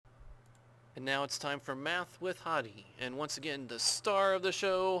And now it's time for Math with Hadi. And once again, the star of the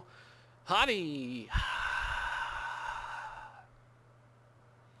show, Hadi.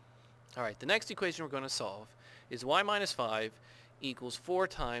 Alright, the next equation we're going to solve is y minus 5 equals 4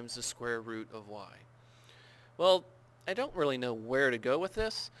 times the square root of y. Well, I don't really know where to go with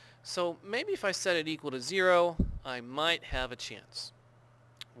this, so maybe if I set it equal to 0, I might have a chance.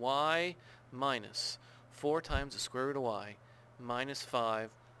 Y minus 4 times the square root of y minus 5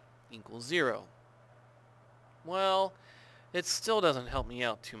 equals 0. Well, it still doesn't help me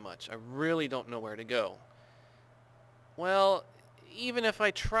out too much. I really don't know where to go. Well, even if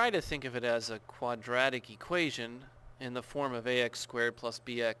I try to think of it as a quadratic equation in the form of ax squared plus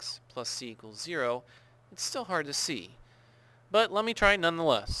bx plus c equals 0, it's still hard to see. But let me try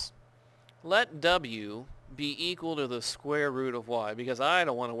nonetheless. Let w be equal to the square root of y, because I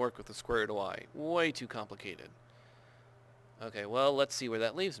don't want to work with the square root of y. Way too complicated. Okay, well, let's see where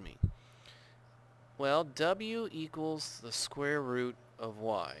that leaves me. Well, w equals the square root of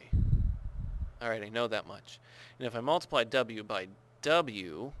y. Alright, I know that much. And if I multiply w by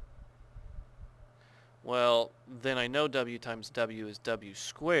w, well, then I know w times w is w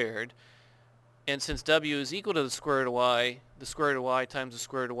squared. And since w is equal to the square root of y, the square root of y times the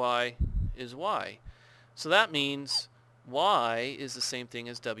square root of y is y. So that means y is the same thing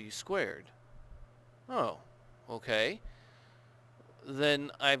as w squared. Oh, okay.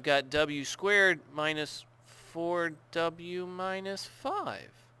 Then I've got w squared minus 4w minus 5.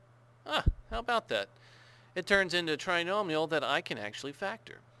 Ah, how about that? It turns into a trinomial that I can actually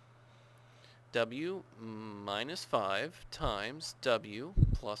factor. W minus 5 times w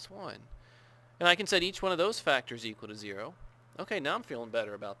plus 1. And I can set each one of those factors equal to 0. Okay, now I'm feeling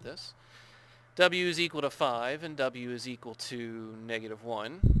better about this. W is equal to 5 and w is equal to negative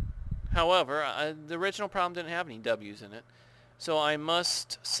 1. However, the original problem didn't have any w's in it. So I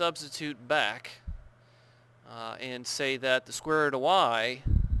must substitute back and say that the square root of y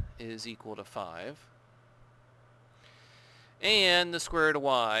is equal to 5. And the square root of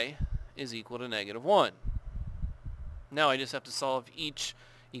y is equal to negative 1. Now I just have to solve each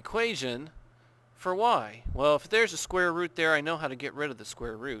equation for y. Well, if there's a square root there, I know how to get rid of the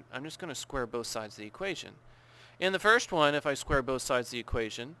square root. I'm just going to square both sides of the equation. In the first one, if I square both sides of the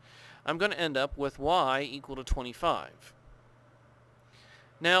equation, I'm going to end up with y equal to 25.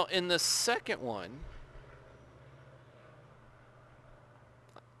 Now, in the second one,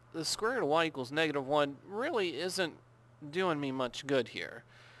 the square root of y equals negative 1 really isn't doing me much good here.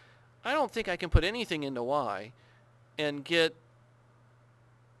 I don't think I can put anything into y and get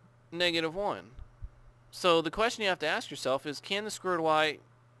negative 1. So the question you have to ask yourself is, can the square root of y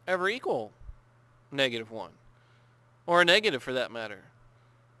ever equal negative 1? Or a negative for that matter?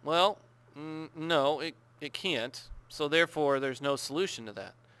 Well, no, it can't. So therefore, there's no solution to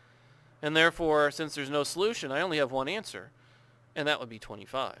that. And therefore, since there's no solution, I only have one answer, and that would be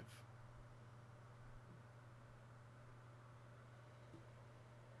 25.